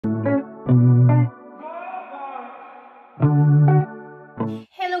Hello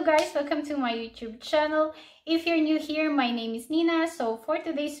guys, welcome to my YouTube channel. If you're new here, my name is Nina. So for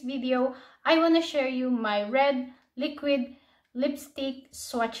today's video, I want to share you my red liquid lipstick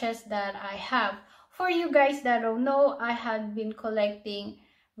swatches that I have. For you guys that don't know, I had been collecting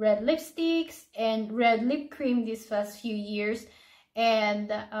red lipsticks and red lip cream these past few years.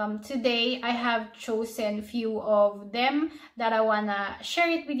 And today I have chosen few of them that I wanna share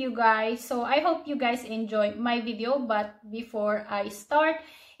it with you guys. So I hope you guys enjoy my video. But before I start,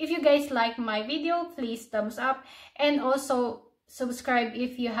 if you guys like my video, please thumbs up and also subscribe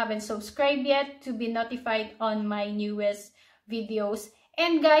if you haven't subscribed yet to be notified on my newest videos.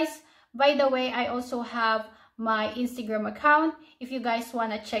 And guys, by the way, I also have my Instagram account. If you guys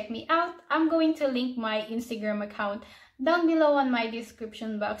want to check me out, I'm going to link my Instagram account down below on my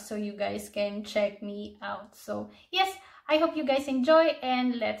description box so you guys can check me out. So yes, I hope you guys enjoy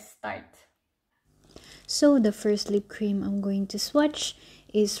and let's start. So the first lip cream I'm going to swatch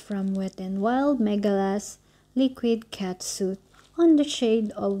is from Wet n Wild Megalas Liquid Catsuit on the shade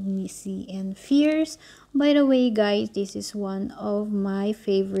of Missy and Fierce. By the way guys, this is one of my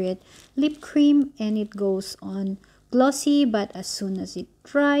favorite lip cream and it goes on glossy, but as soon as it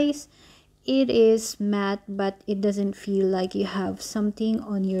dries, it is matte, but it doesn't feel like you have something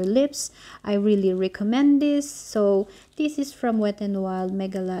on your lips. I really recommend this. So this is from Wet n Wild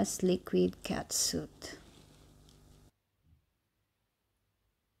Megalas Liquid Catsuit.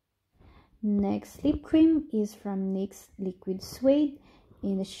 Next lip cream is from NYX Liquid Suede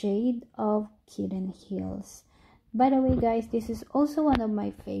in the shade of Kitten Heels. By the way guys, this is also one of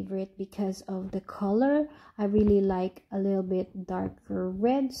my favorite because of the color. I really like a little bit darker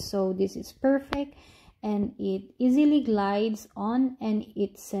red, so this is perfect and it easily glides on and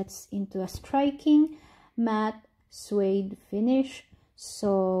it sets into a striking matte suede finish.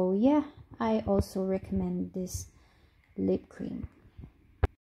 So yeah, I also recommend this lip cream.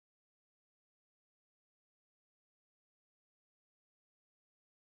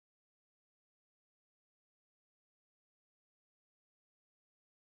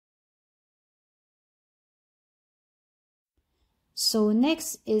 So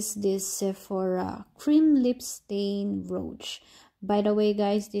next is this Sephora Cream Lip Stain Roach. By the way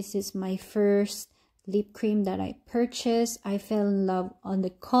guys, this is my first lip cream that I purchased. I fell in love on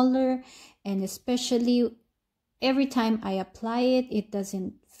the color, and especially every time I apply it, it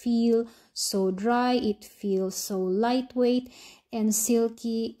doesn't feel so dry. It feels so lightweight and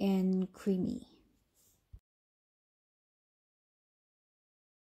silky and creamy.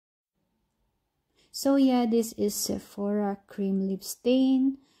 So yeah, this is Sephora Cream Lip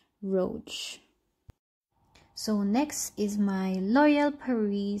Stain Roach. So next is my L'Oreal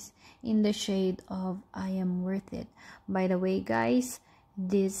Paris in the shade of I Am Worth It. By the way guys,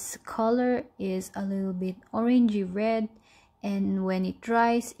 this color is a little bit orangey red, and when it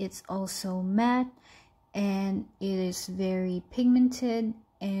dries it's also matte and it is very pigmented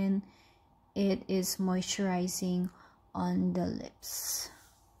and it is moisturizing on the lips.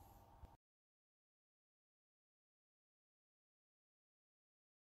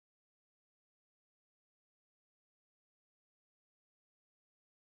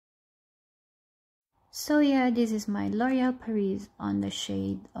 So yeah, this is my L'Oreal Paris on the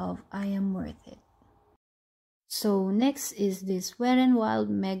shade of I Am Worth It. So next is this Wet n Wild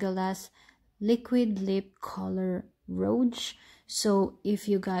Megalas Liquid Lip Color Roach. So if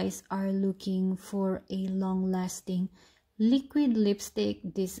you guys are looking for a long-lasting liquid lipstick,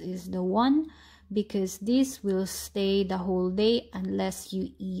 this is the one, because this will stay the whole day unless you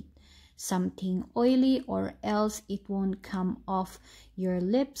eat something oily, or else it won't come off your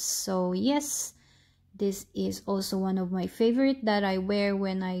lips. So yes, this is also one of my favorite that I wear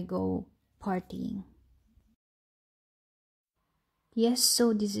when I go partying. Yes,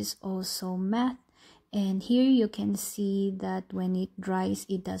 so this is also matte, and here you can see that when it dries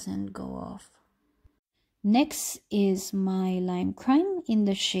it doesn't go off. Next is my Lime Crime in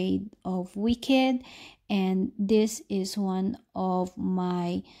the shade of Wicked, and this is one of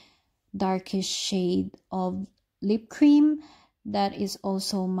my darkest shade of lip cream. That is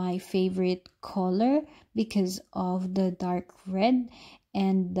also my favorite color because of the dark red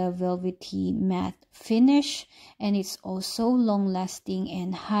and the velvety matte finish, and it's also long lasting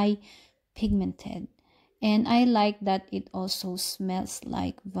and high pigmented, and I like that it also smells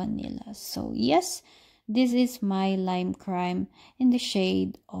like vanilla. So yes, this is my Lime Crime in the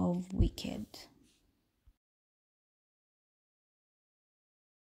shade of Wicked.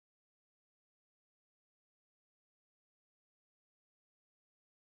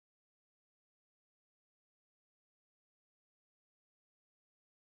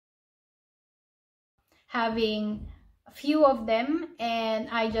 having a few of them, and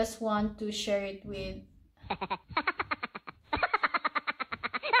I just want to share it with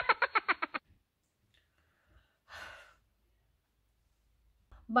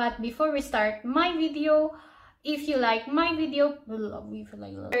But before we start my video, if you like my video,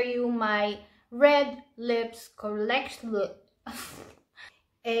 share you my red lips collection,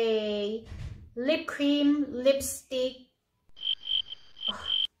 a lip cream, lipstick,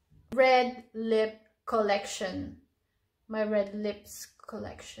 red lip collection, my red lips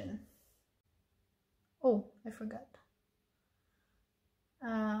collection. Oh, I forgot.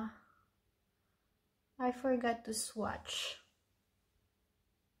 I forgot to swatch.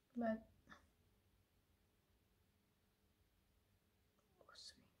 But